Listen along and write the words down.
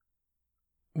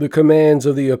The commands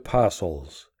of the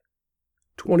apostles.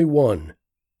 21.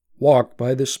 Walk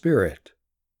by the Spirit.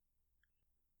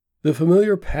 The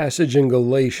familiar passage in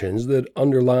Galatians that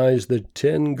underlies the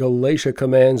 10 Galatia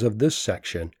commands of this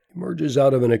section emerges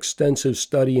out of an extensive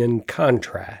study in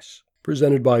contrasts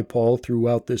presented by Paul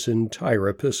throughout this entire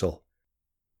epistle.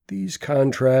 These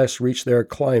contrasts reach their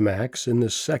climax in the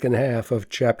second half of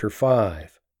chapter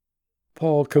 5.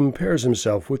 Paul compares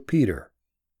himself with Peter,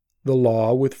 the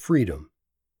law with freedom,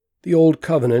 the old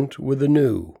covenant with the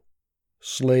new,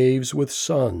 slaves with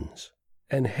sons,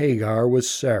 and Hagar with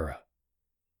Sarah.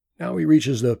 Now he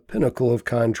reaches the pinnacle of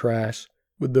contrast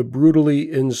with the brutally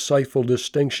insightful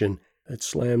distinction that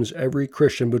slams every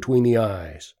Christian between the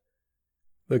eyes.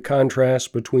 The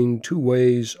contrast between two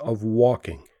ways of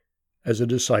walking as a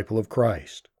disciple of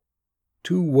Christ,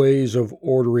 two ways of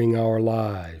ordering our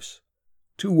lives,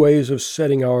 two ways of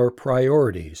setting our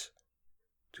priorities,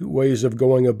 two ways of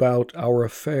going about our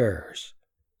affairs,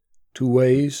 two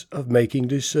ways of making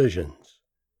decisions,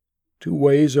 two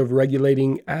ways of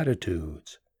regulating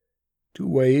attitudes, two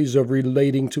ways of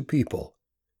relating to people,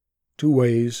 two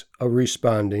ways of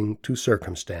responding to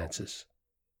circumstances.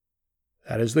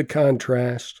 That is the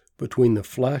contrast between the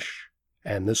flesh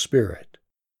and the spirit.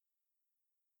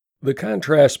 The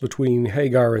contrast between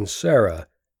Hagar and Sarah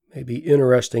may be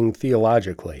interesting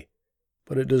theologically,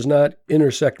 but it does not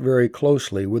intersect very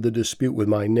closely with the dispute with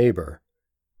my neighbor,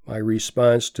 my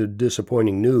response to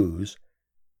disappointing news,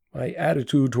 my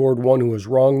attitude toward one who has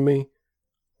wronged me,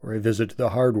 or a visit to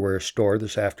the hardware store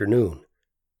this afternoon.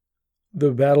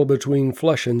 The battle between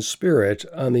flesh and spirit,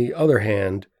 on the other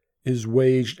hand, is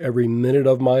waged every minute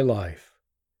of my life.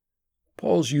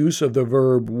 Paul's use of the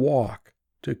verb walk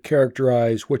to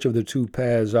characterize which of the two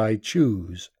paths I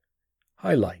choose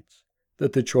highlights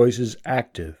that the choice is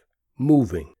active,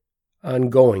 moving,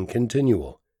 ongoing,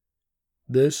 continual.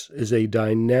 This is a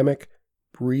dynamic,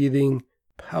 breathing,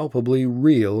 palpably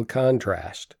real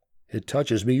contrast. It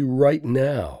touches me right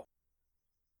now.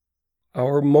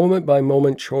 Our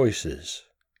moment-by-moment choices,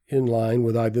 in line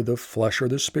with either the flesh or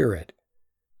the spirit,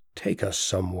 take us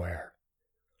somewhere.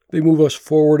 They move us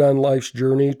forward on life's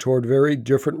journey toward very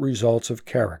different results of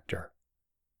character.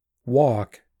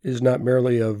 Walk is not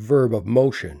merely a verb of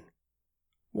motion.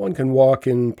 One can walk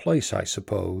in place, I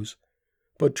suppose,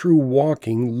 but true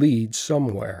walking leads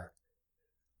somewhere.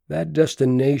 That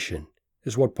destination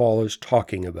is what Paul is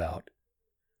talking about.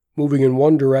 Moving in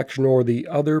one direction or the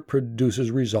other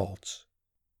produces results.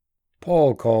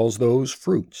 Paul calls those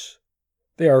fruits.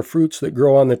 They are fruits that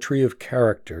grow on the tree of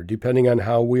character, depending on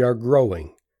how we are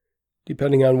growing,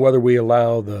 depending on whether we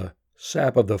allow the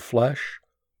sap of the flesh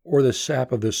or the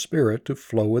sap of the Spirit to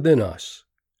flow within us.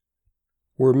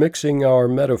 We're mixing our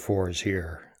metaphors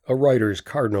here, a writer's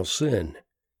cardinal sin.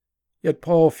 Yet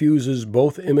Paul fuses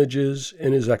both images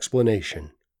in his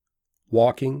explanation,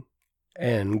 walking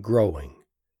and growing.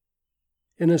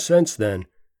 In a sense, then,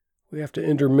 we have to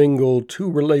intermingle two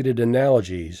related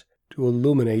analogies to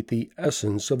illuminate the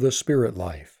essence of the spirit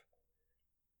life.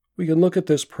 We can look at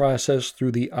this process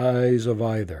through the eyes of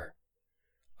either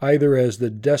as the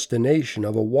destination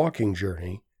of a walking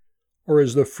journey, or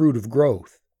as the fruit of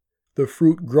growth, the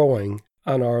fruit growing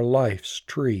on our life's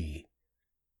tree.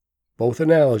 Both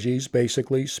analogies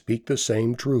basically speak the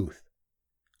same truth.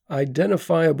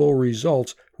 Identifiable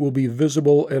results will be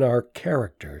visible in our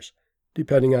characters,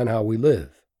 depending on how we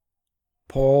live.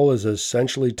 Paul is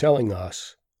essentially telling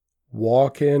us,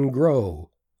 walk and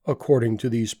grow according to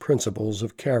these principles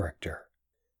of character.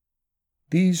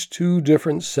 These two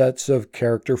different sets of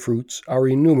character fruits are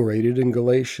enumerated in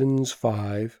Galatians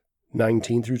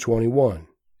 5:19 through 21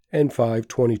 and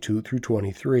 5:22 through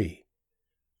 23.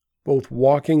 Both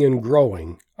walking and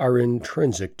growing are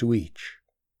intrinsic to each.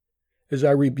 As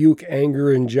I rebuke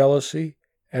anger and jealousy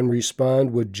and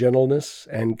respond with gentleness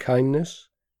and kindness,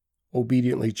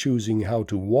 obediently choosing how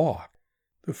to walk,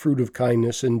 the fruit of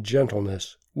kindness and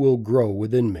gentleness will grow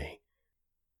within me.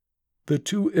 The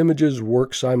two images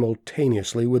work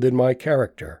simultaneously within my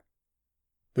character.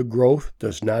 The growth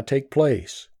does not take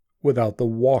place without the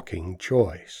walking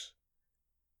choice.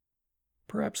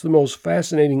 Perhaps the most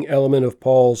fascinating element of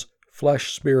Paul's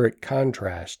flesh-spirit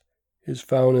contrast is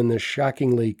found in the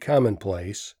shockingly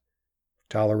commonplace,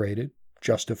 tolerated,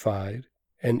 justified,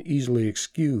 and easily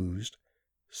excused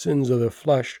sins of the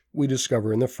flesh we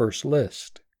discover in the first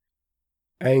list.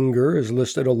 Anger is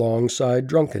listed alongside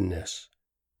drunkenness,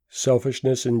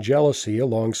 selfishness and jealousy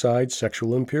alongside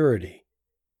sexual impurity.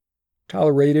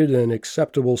 Tolerated and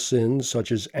acceptable sins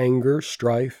such as anger,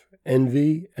 strife,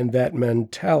 envy, and that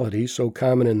mentality so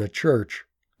common in the church,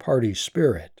 party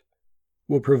spirit,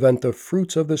 will prevent the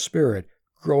fruits of the Spirit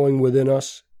growing within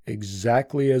us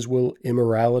exactly as will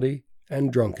immorality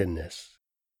and drunkenness.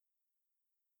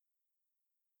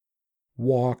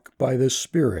 Walk by the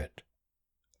Spirit.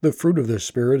 The fruit of the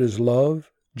Spirit is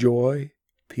love, joy,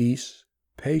 peace,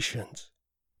 patience,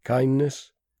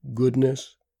 kindness,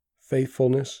 goodness,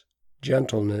 faithfulness,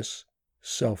 gentleness,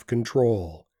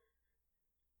 self-control.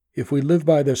 If we live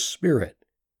by the Spirit,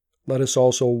 let us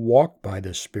also walk by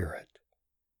the Spirit.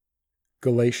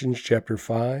 Galatians chapter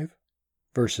 5,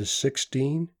 verses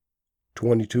 16,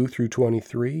 22 through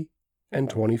 23, and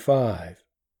 25.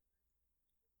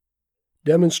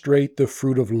 Demonstrate the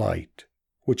fruit of light,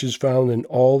 which is found in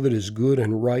all that is good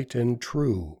and right and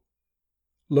true.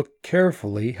 Look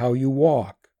carefully how you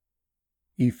walk.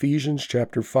 Ephesians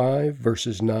chapter 5,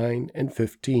 verses 9 and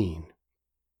 15.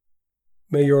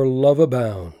 May your love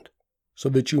abound, so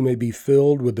that you may be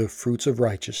filled with the fruits of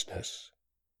righteousness.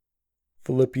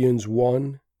 Philippians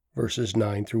 1, verses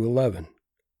 9 through 11.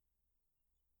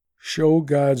 Show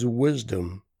God's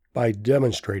wisdom by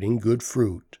demonstrating good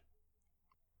fruit.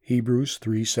 Hebrews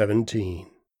 3:17.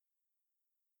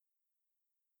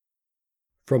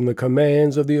 From the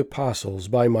Commands of the Apostles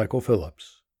by Michael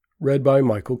Phillips. Read by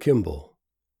Michael Kimball.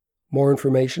 More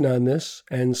information on this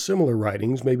and similar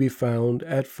writings may be found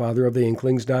at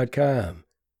fatheroftheinklings.com.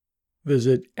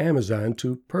 Visit Amazon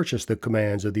to purchase the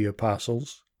Commands of the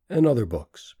Apostles and other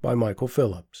books by Michael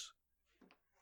Phillips.